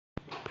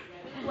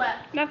What?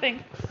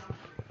 Nothing.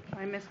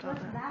 I missed all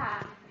What's that.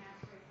 that?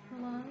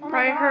 Oh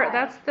Probably my hurt.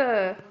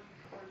 God.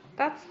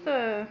 That's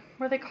the,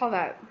 what do they call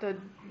that? The,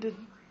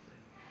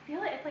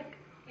 Feel it? It's like.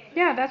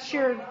 yeah, that's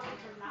your,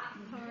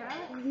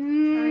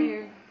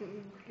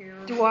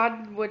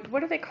 what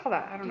do they call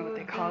that? I don't know what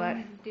they call that.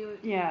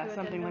 Yeah,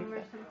 something like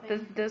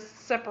that. This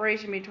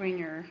separation between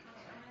your,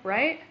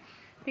 right?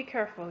 Be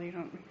careful, you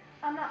don't.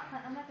 I'm not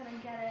gonna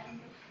get it.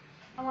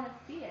 I want to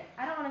see it.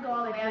 I don't want to go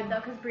all the way up though,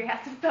 because Brie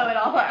has to sew it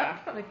all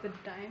up. Like the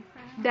diaphragm?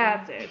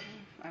 That's it.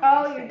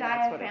 Oh, your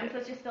diaphragm. So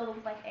it's just filled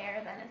with like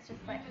air. Then it's just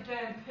like.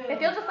 It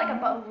feels just like a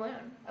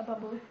balloon. A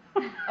balloon.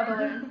 A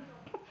balloon.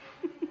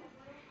 It's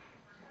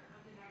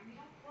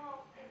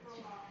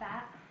just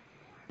fat.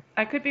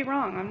 I could be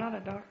wrong. I'm not a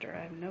doctor.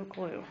 I have no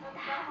clue.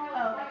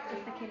 Oh, that's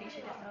just the kidney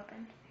she just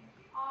opened.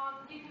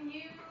 You can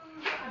use.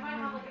 I might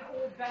have like an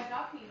old bent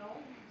up needle.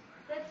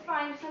 That's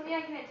fine. Something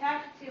I can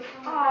attach it to.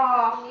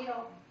 Oh.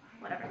 Needle.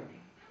 Whatever.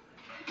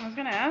 I was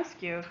gonna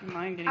ask you if you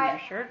mind getting your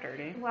shirt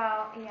dirty.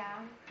 Well, yeah.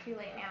 Too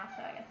late now,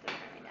 so I guess it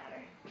doesn't really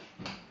matter.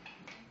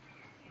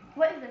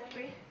 What is this,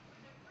 Brie?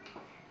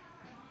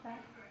 That?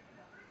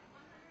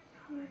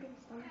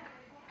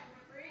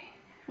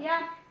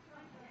 Yeah.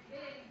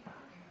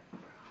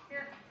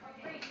 Here,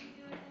 Brie, you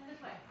do it this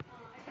way.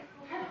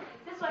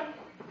 This way.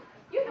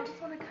 I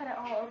just want to cut it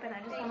all open. I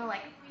just want to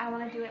I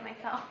want to do it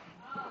myself.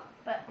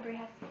 But Brie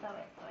has to sew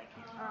it, so I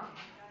can't. Oh.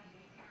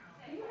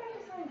 You can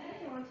practice sewing too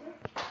if you want to.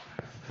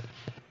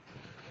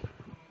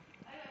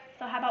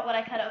 So how about what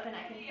I cut open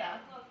I can sew?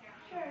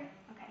 Sure.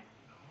 Okay.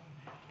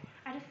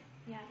 It just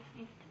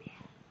needs to be.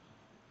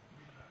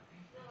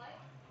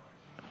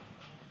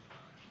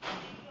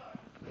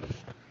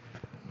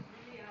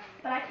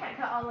 But I can't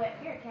cut all the way up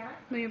here, can I?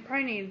 Well, you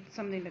probably need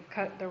something to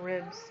cut the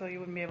ribs, so you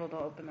wouldn't be able to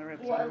open the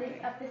ribs. Well, at least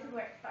this is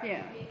where it starts.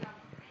 Yeah.